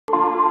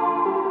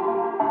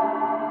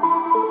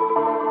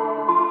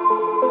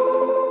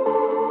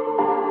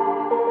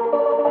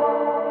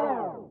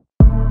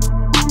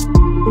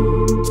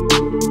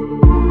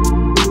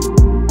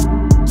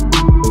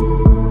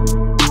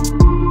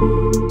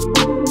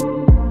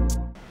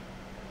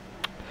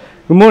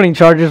Good morning,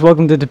 Chargers.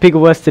 Welcome to Topeka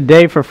West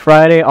Today for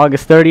Friday,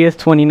 August 30th,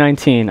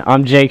 2019.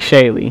 I'm Jake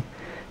Shaley.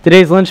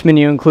 Today's lunch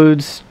menu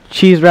includes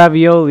cheese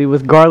ravioli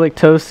with garlic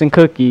toast and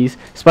cookies,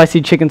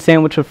 spicy chicken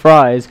sandwich with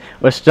fries,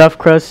 or stuffed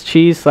crust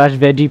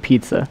cheese/veggie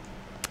pizza.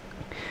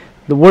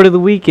 The word of the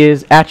week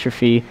is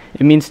atrophy.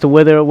 It means to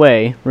wither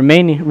away.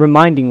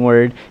 Reminding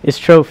word is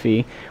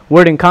trophy.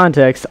 Word in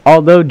context: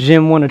 although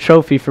Jim won a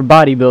trophy for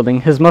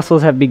bodybuilding, his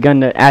muscles have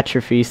begun to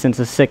atrophy since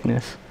his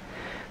sickness.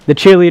 The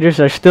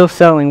cheerleaders are still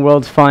selling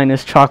world's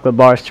finest chocolate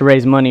bars to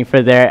raise money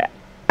for their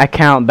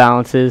account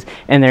balances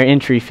and their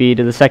entry fee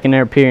to the second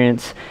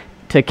appearance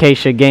to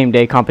Acacia Game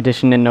Day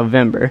competition in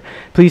November.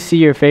 Please see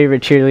your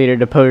favorite cheerleader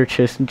to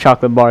purchase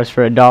chocolate bars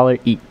for $1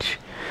 each.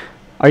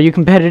 Are you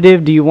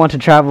competitive? Do you want to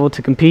travel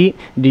to compete?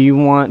 Do you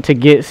want to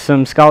get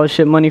some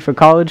scholarship money for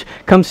college?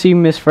 Come see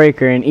Miss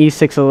Fraker in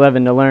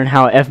E611 to learn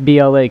how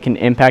FBLA can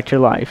impact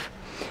your life.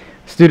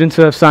 Students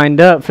who have signed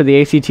up for the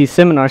ACT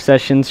seminar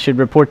sessions should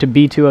report to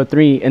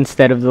B203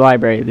 instead of the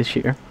library this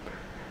year.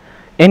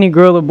 Any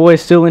girl or boy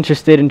still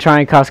interested in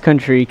trying cross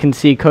country can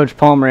see Coach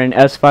Palmer in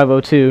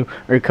S502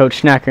 or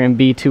Coach Schnacker in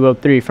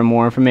B203 for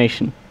more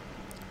information.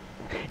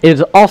 It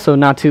is also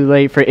not too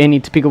late for any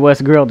Topeka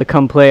West girl to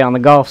come play on the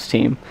golf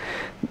team.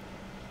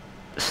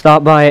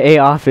 Stop by A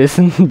office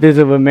and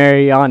visit with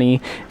Mariani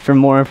for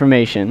more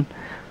information.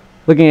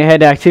 Looking ahead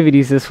to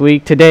activities this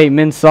week, today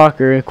men's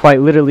soccer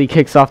quite literally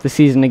kicks off the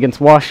season against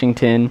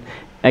Washington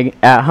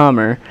at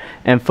Hummer,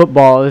 and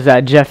football is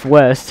at Jeff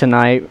West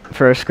tonight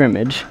for a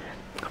scrimmage.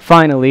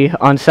 Finally,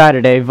 on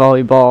Saturday,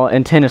 volleyball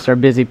and tennis are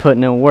busy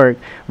putting in work.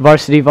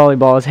 Varsity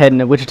volleyball is heading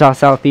to Wichita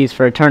Southeast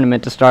for a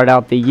tournament to start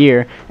out the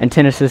year, and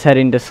tennis is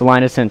heading to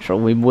Salina Central.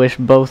 We wish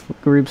both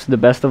groups the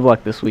best of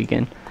luck this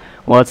weekend.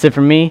 Well, that's it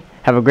for me.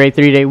 Have a great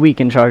 3-day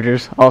weekend,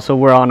 Chargers. Also,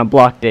 we're on a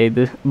block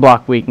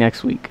week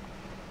next week.